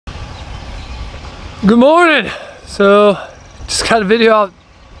Good morning. So just got a video out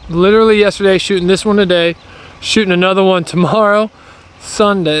literally yesterday, shooting this one today, shooting another one tomorrow,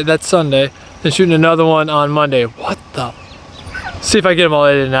 Sunday, that's Sunday, then shooting another one on Monday. What the? See if I get them all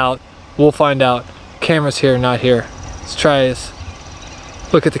edited out. We'll find out. Camera's here, not here. Let's try this.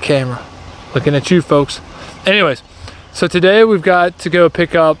 Look at the camera. Looking at you folks. Anyways, so today we've got to go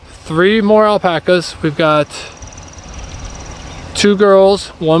pick up 3 more alpacas. We've got 2 girls,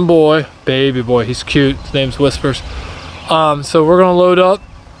 1 boy, baby boy, he's cute, his name's Whispers. So we're gonna load up,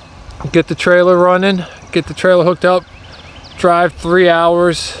 get the trailer running, get the trailer hooked up, drive 3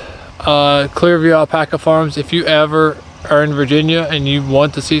 hours, Clearview Alpaca Farms. If you ever are in Virginia and you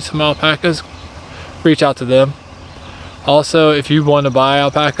want to see some alpacas, reach out to them. Also, if you want to buy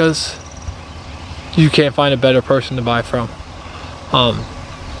alpacas, you can't find a better person to buy from.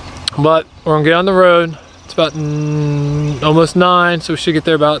 But we're gonna get on the road. It's about almost 9, so we should get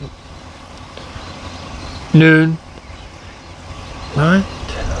there about noon. 9,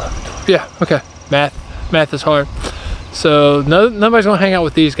 10, 11, 12. Yeah, okay. Math is hard. So nobody's gonna hang out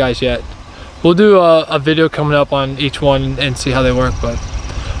with these guys yet. We'll do a video coming up on each one and see how they work. But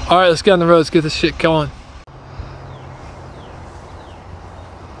all right, let's get on the road. Let's get this shit going.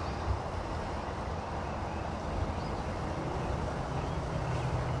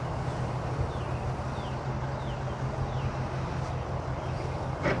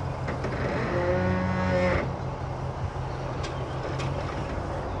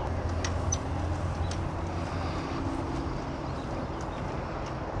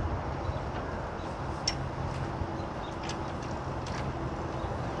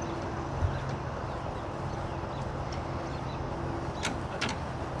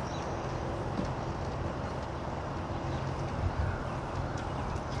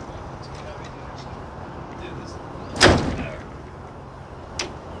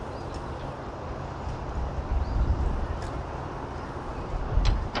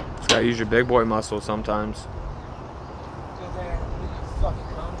 Gotta use your big boy muscle sometimes.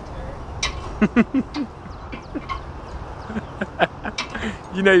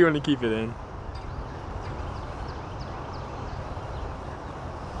 You know you want to keep it in.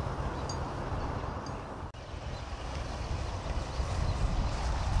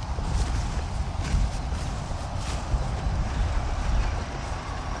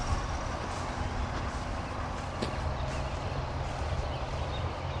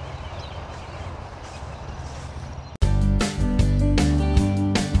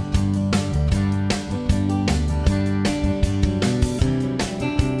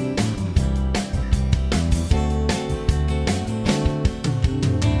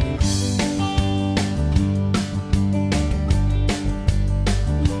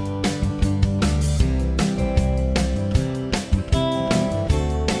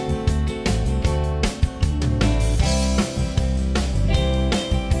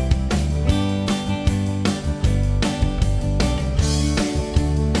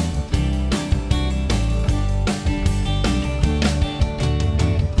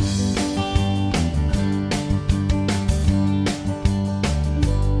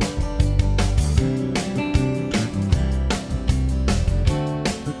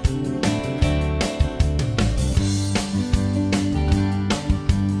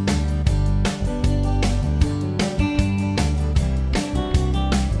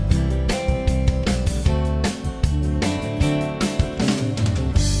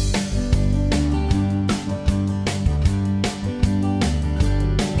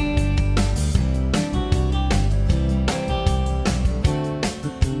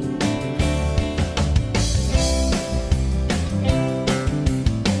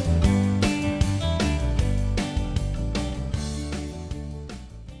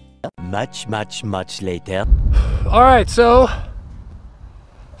 Much later. All right, so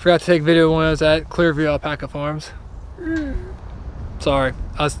forgot to take video when I was at Clearview Alpaca Farms. Sorry,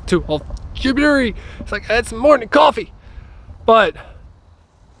 I was too old. It's like I had some morning coffee. But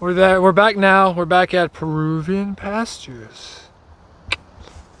we're there. We're back now. We're back at Peruvian Pastures.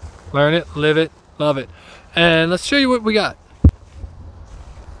 Learn it, live it, love it. And let's show you what we got.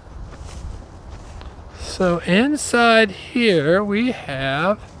 So inside here we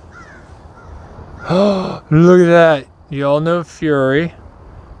have, oh, look at that. Y'all know Fury.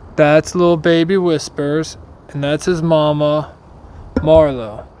 That's little baby Whispers. And that's his mama,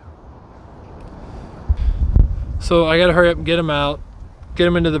 Marlo. So I gotta hurry up and get them out, get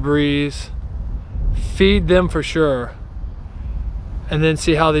them into the breeze, feed them for sure, and then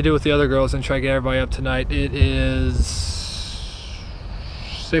see how they do with the other girls and try to get everybody up tonight. It is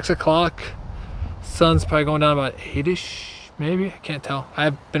 6 o'clock. Sun's probably going down about 8-ish, maybe. I can't tell.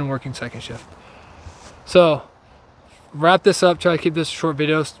 I've been working second shift. So wrap this up, try to keep this a short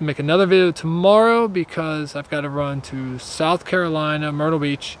video, make another video tomorrow because I've got to run to South Carolina, Myrtle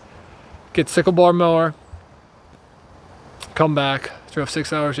Beach, get sickle bar mower, come back. Drove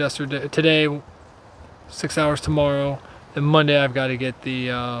 6 hours today, 6 hours tomorrow. Then Monday I've got to get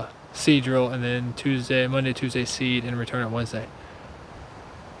the seed drill, and then Monday, Tuesday seed, and return on Wednesday.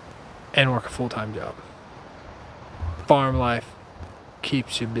 And work a full-time job. Farm life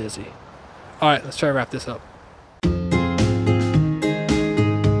keeps you busy. All right, let's try to wrap this up.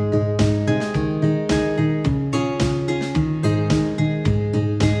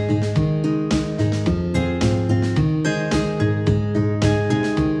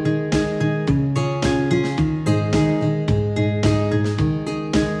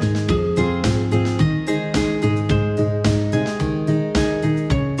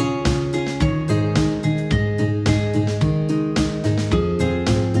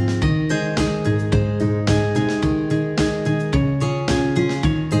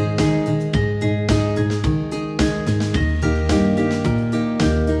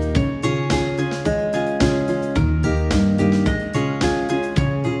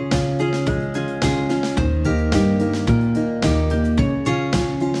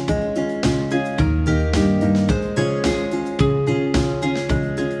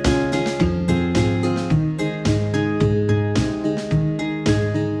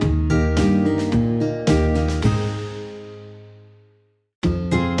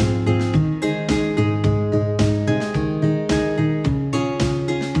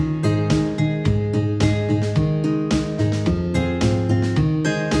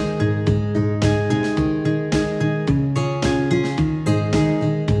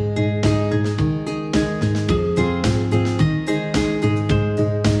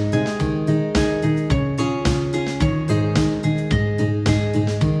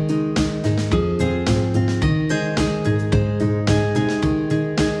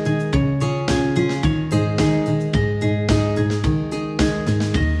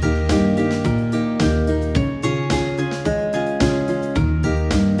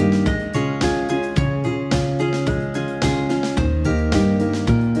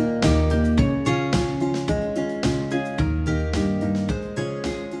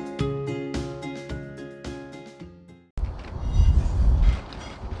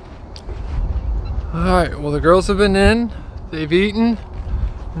 Alright, well the girls have been in, they've eaten,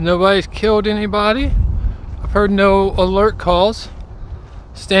 nobody's killed anybody. I've heard no alert calls.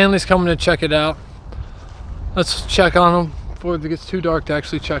 Stanley's coming to check it out. Let's check on them before it gets too dark to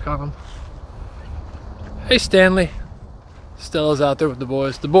actually check on them. Hey Stanley. Stella's out there with the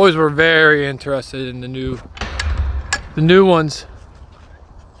boys. The boys were very interested in the new ones.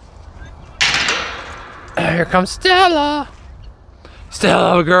 Here comes Stella.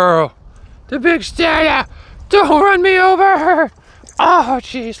 Stella girl. The big Stella! Don't run me over! Oh,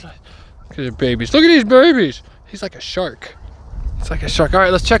 jeez. Look at the babies. Look at these babies. He's like a shark. It's like a shark. All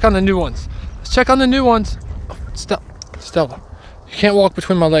right, let's check on the new ones. Let's check on the new ones. Oh, Stella, you can't walk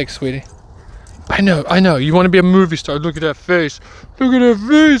between my legs, sweetie. I know. You want to be a movie star. Look at that face. Look at that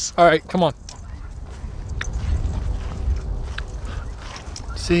face. All right, come on.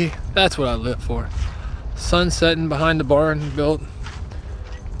 See, that's what I live for. Sun setting behind the barn built.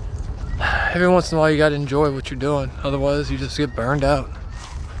 Every once in a while you gotta enjoy what you're doing, otherwise you just get burned out.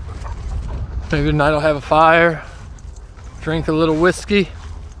 Maybe tonight I'll have a fire, drink a little whiskey,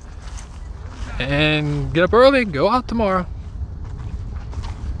 and get up early, go out tomorrow.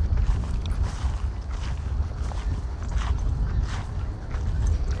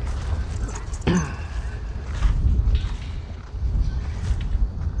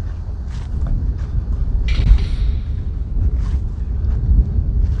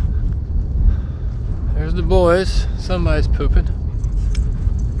 There's the boys. Somebody's pooping.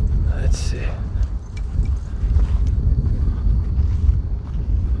 Let's see.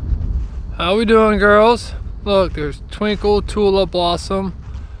 How we doing, girls? Look, there's Twinkle, Tulip, Blossom.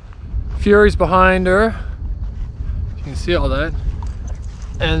 Fury's behind her. You can see all that.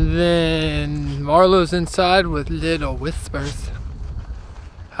 And then Marlo's inside with little Whispers.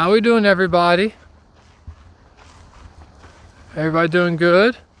 How we doing, everybody? Everybody doing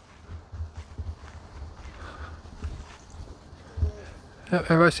good? Yep,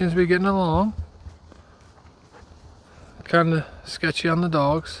 everybody seems to be getting along. Kind of sketchy on the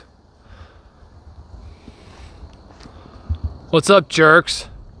dogs. What's up, jerks?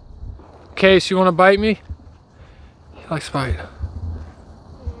 Case, you want to bite me? He likes to bite.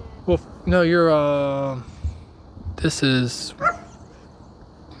 Well, no, you're, this is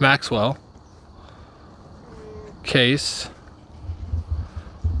Maxwell. Case.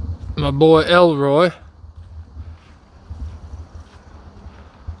 My boy Elroy.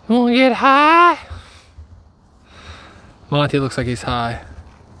 Wanna get high? Monty looks like he's high.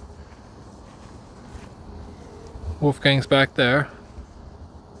 Wolfgang's back there.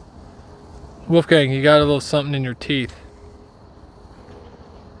 Wolfgang, you got a little something in your teeth.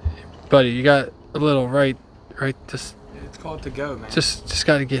 Buddy, you got a little right, just... It's called to go, man. Just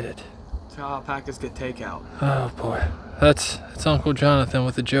gotta get it. That's how alpacas get takeout. Oh boy, that's Uncle Jonathan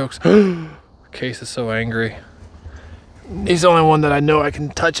with the jokes. Case is so angry. He's the only one that I know I can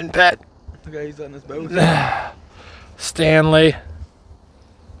touch and pet. Okay, he's on his boat. Stanley.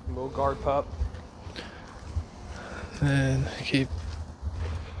 Little guard pup. And keep.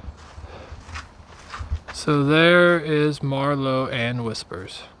 So there is Marlowe and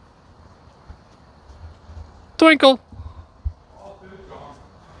Whispers. Twinkle.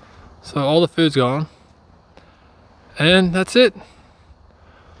 So all the food's gone. And that's it.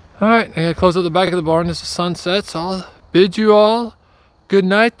 Alright, I gotta close up the back of the barn as the sun sets. I'll bid you all good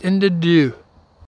night and adieu.